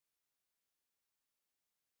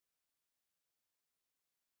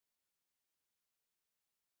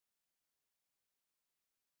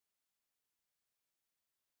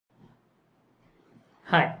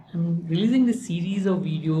Hi, I'm releasing this series of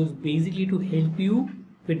videos basically to help you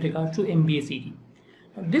with regards to MBA CET.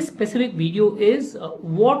 This specific video is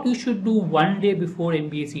what you should do one day before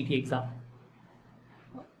MBA CET exam.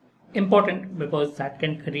 Important because that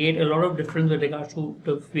can create a lot of difference with regards to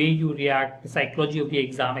the way you react, the psychology of the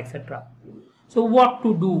exam, etc. So what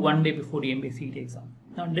to do one day before the MBA CET exam?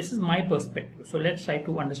 Now this is my perspective, so let's try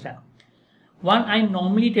to understand. One, I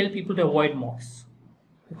normally tell people to avoid mocks.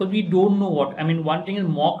 Because we don't know what, one thing is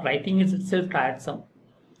mock writing is itself tiresome.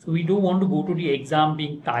 So we don't want to go to the exam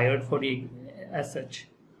being tired for the as such.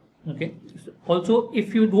 Okay. Also,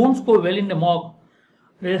 if you don't score well in the mock,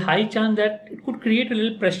 there is a high chance that it could create a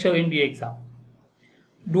little pressure in the exam.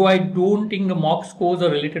 Though I don't think the mock scores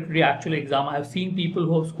are related to the actual exam. I've seen people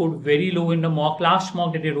who have scored very low in the last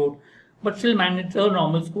mock that they wrote, but still managed a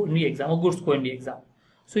normal score in the exam, a good score in the exam.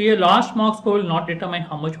 So your last mock score will not determine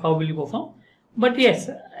how will you perform. But yes,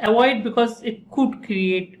 avoid because it could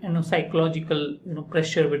create psychological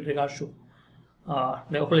pressure with regards to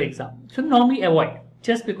the whole exam. So normally avoid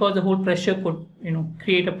just because the whole pressure could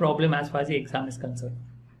create a problem as far as the exam is concerned.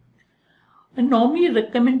 And normally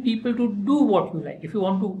recommend people to do what you like. If you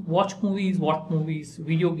want to watch movies,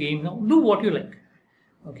 video games, do what you like.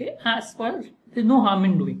 Okay, as far as there's no harm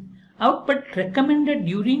in doing. But recommend that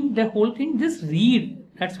during the whole thing, just read.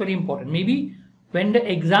 That's very important. Maybe when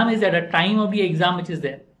the exam is at a time of the exam which is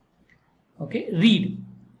there, okay, read.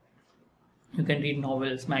 You can read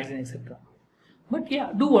novels, magazines, etc. But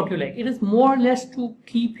yeah, do what you like. It is more or less to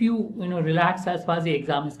keep you, relaxed as far as the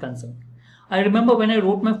exam is concerned. I remember when I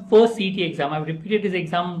wrote my first CET exam, I've repeated this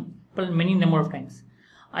exam many number of times.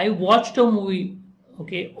 I watched a movie,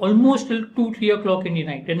 okay, almost till 2-3 o'clock in the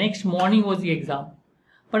night. The next morning was the exam.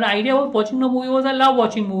 But the idea of watching the movie was I love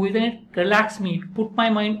watching movies and it relaxed me, it put my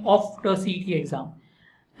mind off the CET exam.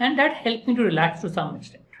 And that helped me to relax to some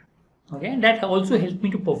extent. Okay, and that also helped me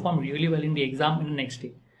to perform really well in the exam in the next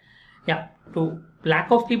day. Yeah, so lack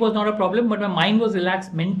of sleep was not a problem, but my mind was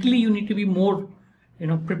relaxed. Mentally, you need to be more,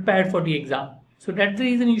 prepared for the exam. So that's the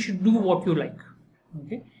reason you should do what you like.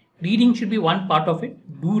 Okay, reading should be one part of it.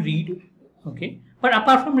 Do read. Okay, but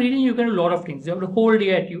apart from reading, you can do a lot of things. You have the whole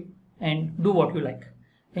day at you and do what you like.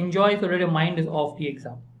 Enjoy so that your mind is off the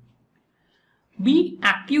exam. Be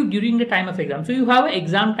active during the time of exam. So you have an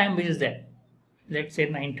exam time which is there. Let's say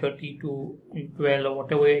 9:30 to 12 or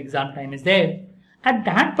whatever your exam time is there. At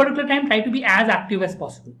that particular time, try to be as active as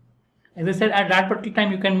possible. As I said, at that particular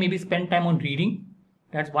time, you can maybe spend time on reading.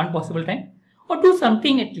 That's one possible time. Or do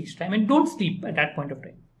something at least. Don't sleep at that point of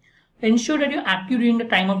time. Ensure that you're active during the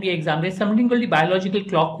time of the exam. There's something called the biological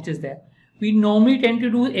clock which is there. We normally tend to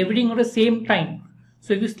do everything at the same time.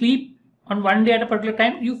 So if you sleep on one day at a particular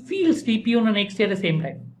time, you feel sleepy on the next day at the same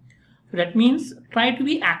time. So that means try to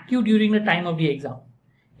be active during the time of the exam.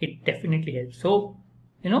 It definitely helps. So,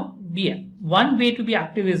 one way to be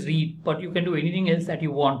active is read, but you can do anything else that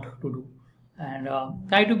you want to do. And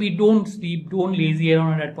try to don't sleep, don't lazy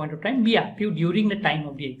around at that point of time. Be active during the time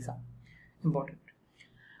of the exam. Important.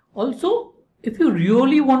 Also, if you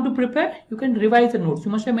really want to prepare, you can revise the notes.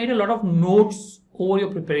 You must have made a lot of notes over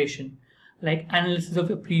your preparation, like analysis of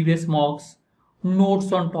your previous mocks,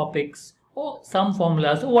 notes on topics, or some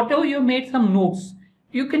formulas, or whatever you made some notes,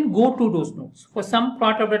 you can go to those notes. For some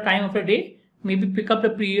part of the time of the day, maybe pick up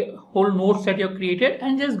the whole notes that you have created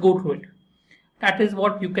and just go through it. That is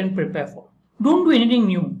what you can prepare for. Don't do anything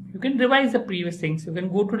new. You can revise the previous things. You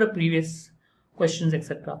can go to the previous questions,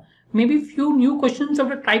 etc. Maybe few new questions of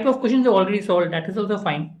the type of questions you already solved. That is also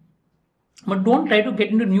fine. But don't try to get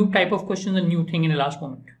into new type of questions and new thing in the last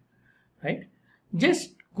moment. Right?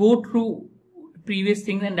 Just go through previous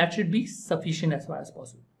things and that should be sufficient as far as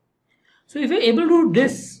possible. So if you're able to do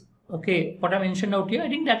this, okay, what I mentioned out here, I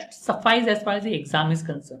think that should suffice as far as the exam is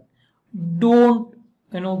concerned. Don't,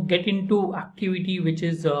 get into activity which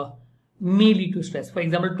is may lead to stress. For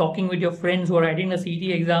example, talking with your friends who are writing the CET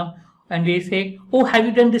exam and they say, oh, have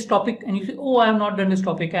you done this topic? And you say, oh, I have not done this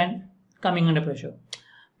topic, and coming under pressure.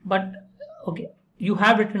 But, okay, you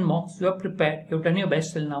have written mocks, you are prepared, you have done your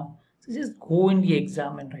best till now. So just go in the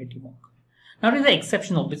exam and write your mock. Now it is an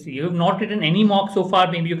exception, obviously. You have not written any mock so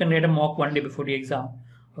far. Maybe you can write a mock one day before the exam,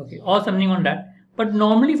 okay, or something on that. But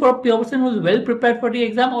normally for a person who is well prepared for the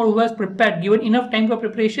exam or who has prepared, given enough time for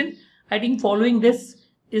preparation, I think following this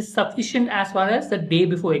is sufficient as far as the day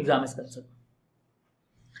before exam is concerned.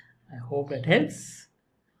 I hope that helps.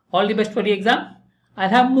 All the best for the exam. I'll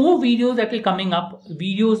have more videos that will coming up.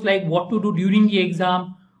 Videos like what to do during the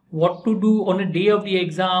exam, what to do on the day of the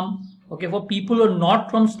exam. Okay, for people who are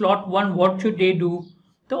not from slot 1, what should they do?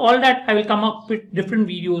 So all that I will come up with different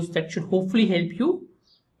videos that should hopefully help you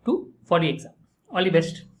for the exam. All the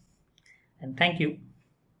best and thank you.